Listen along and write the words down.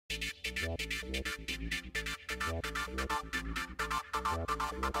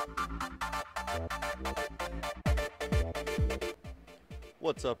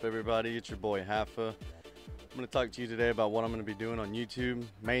What's up, everybody? It's your boy HAFA. I'm going to talk to you today about what I'm going to be doing on YouTube,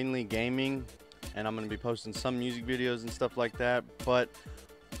 mainly gaming, and I'm going to be posting some music videos and stuff like that, but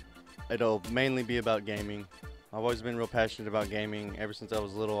it'll mainly be about gaming. I've always been real passionate about gaming ever since I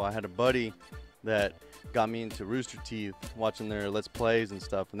was little. I had a buddy that got me into Rooster Teeth, watching their Let's Plays and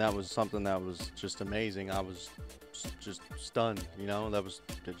stuff, and that was something that was just amazing. I was just stunned, you know, that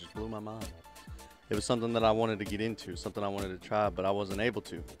just blew my mind. It was something that I wanted to get into, something I wanted to try, but I wasn't able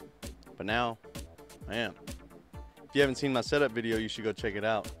to. But now, I am. If you haven't seen my setup video, you should go check it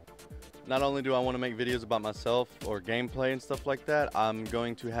out. Not only do I want to make videos about myself or gameplay and stuff like that, I'm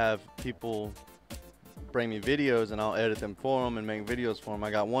going to have people bring me videos and I'll edit them for them and make videos for them. I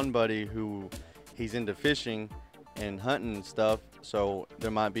got one buddy who, he's into fishing and hunting and stuff, so there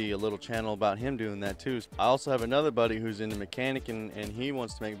might be a little channel about him doing that too. I also have another buddy who's into mechanic and he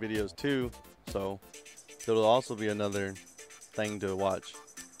wants to make videos too, so it'll also be another thing to watch.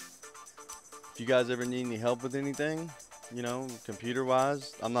 If you guys ever need any help with anything, you know, computer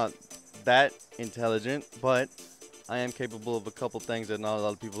wise, I'm not that intelligent, but I am capable of a couple things that not a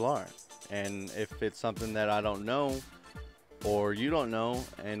lot of people are. And if it's something that I don't know or you don't know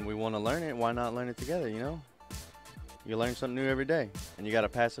and we want to learn it, why not learn it together, you know? You learn something new every day, and you got to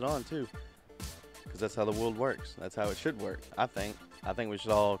pass it on too, because that's how the world works. That's how it should work, I think. I think we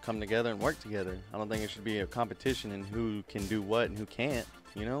should all come together and work together. I don't think it should be a competition in who can do what and who can't,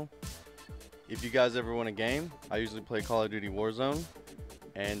 you know? If you guys ever want a game, I usually play Call of Duty Warzone,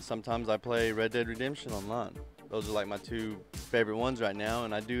 and sometimes I play Red Dead Redemption online. Those are like my two favorite ones right now,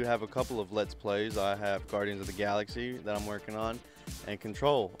 and I do have a couple of Let's Plays. I have Guardians of the Galaxy that I'm working on, and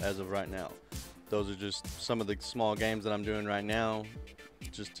Control as of right now. Those are just some of the small games that I'm doing right now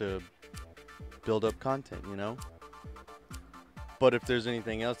just to build up content, you know? But if there's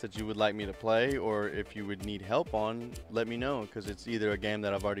anything else that you would like me to play, or if you would need help on, let me know, because it's either a game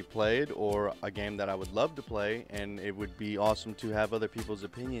that I've already played or a game that I would love to play, and it would be awesome to have other people's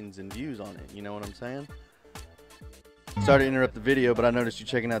opinions and views on it, you know what I'm saying? Sorry to interrupt the video, but I noticed you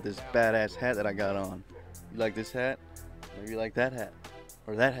checking out this badass hat that I got on. You like this hat? Maybe you like that hat,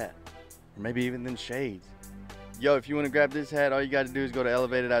 or that hat, or maybe even them shades. Yo, if you want to grab this hat, all you got to do is go to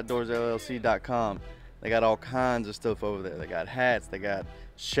elevatedOutdoorsLLC.com. They got all kinds of stuff over there. They got hats, they got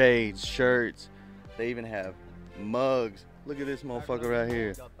shades, shirts, they even have mugs. Look at this motherfucker right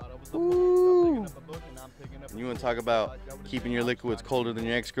here. Ooh. And you want to talk about keeping your liquids colder than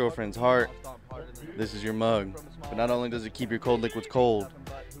your ex-girlfriend's heart? This is your mug. But not only does it keep your cold liquids cold,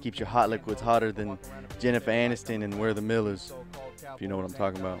 it keeps your hot liquids hotter than Jennifer Aniston and Where the Mill Is, if you know what I'm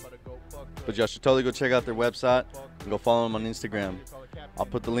talking about. But y'all should totally go check out their website and go follow them on Instagram. I'll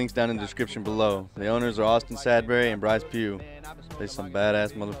put the links down in the description below. The owners are Austin Sadbury and Bryce Pugh. They're some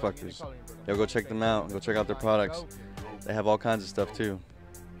badass motherfuckers. Y'all go check them out and go check out their products. They have all kinds of stuff too.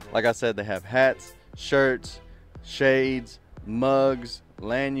 Like I said, they have hats, shirts, shades, mugs,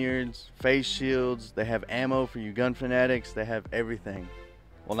 lanyards, face shields. They have ammo for you gun fanatics. They have everything.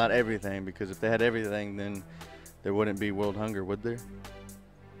 Well, not everything, because if they had everything, then there wouldn't be world hunger, would there?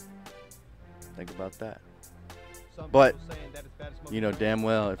 Think about that. But you know damn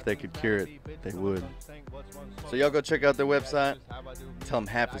well if they could cure it, they would. So y'all go check out their website. Tell them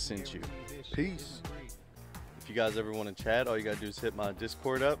HAFA sent you. Peace. If you guys ever want to chat, all you gotta do is hit my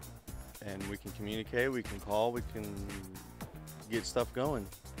Discord up, and we can communicate, we can call, we can get stuff going.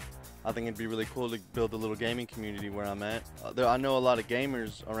 I think it'd be really cool to build a little gaming community where I'm at. I know a lot of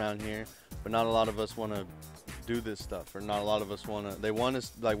gamers around here, but not a lot of us want to do this stuff, or not a lot of us want to. They want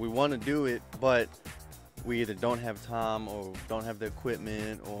us, like, we want to do it, but we either don't have time or don't have the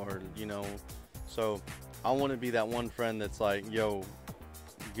equipment, or you know. So I want to be that one friend that's like, yo,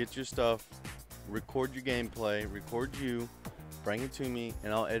 get your stuff, record your gameplay, record you, bring it to me,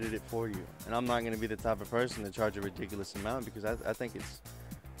 and I'll edit it for you. And I'm not going to be the type of person to charge a ridiculous amount, because I think it's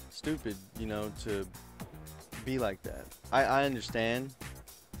stupid, you know, to be like that. I understand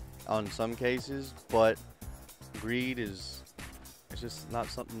on some cases, but greed is, it's just not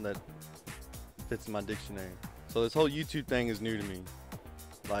something that fits in my dictionary. So this whole YouTube thing is new to me.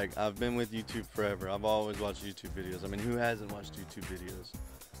 Like, I've been with YouTube forever. I've always watched YouTube videos. I mean, who hasn't watched YouTube videos?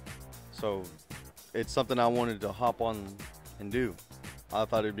 So it's something I wanted to hop on and do. I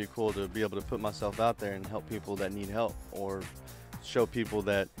thought it'd be cool to be able to put myself out there and help people that need help, or show people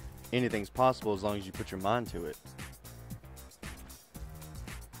that anything's possible as long as you put your mind to it.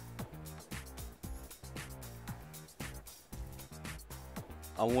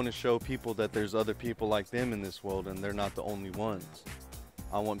 I want to show people that there's other people like them in this world, and they're not the only ones.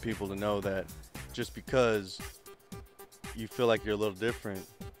 I want people to know that just because you feel like you're a little different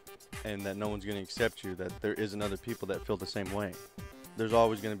and that no one's going to accept you, that there isn't other people that feel the same way. There's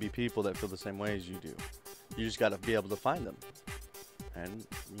always going to be people that feel the same way as you do. You just got to be able to find them. And,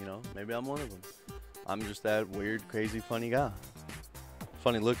 you know, maybe I'm one of them. I'm just that weird, crazy, funny guy.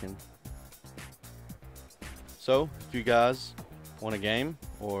 Funny looking. So, if you guys want a game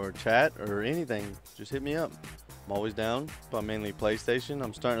or chat or anything, just hit me up. I'm always down, but mainly PlayStation.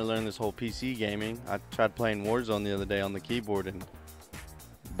 I'm starting to learn this whole PC gaming. I tried playing Warzone the other day on the keyboard, and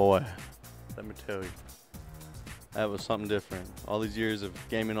boy, let me tell you, that was something different. All these years of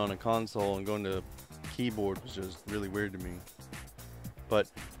gaming on a console and going to keyboard was just really weird to me. But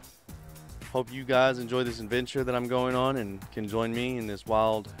hope you guys enjoy this adventure that I'm going on and can join me in this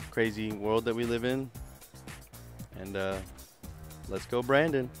wild, crazy world that we live in. And let's go,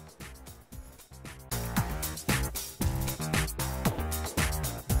 Brandon.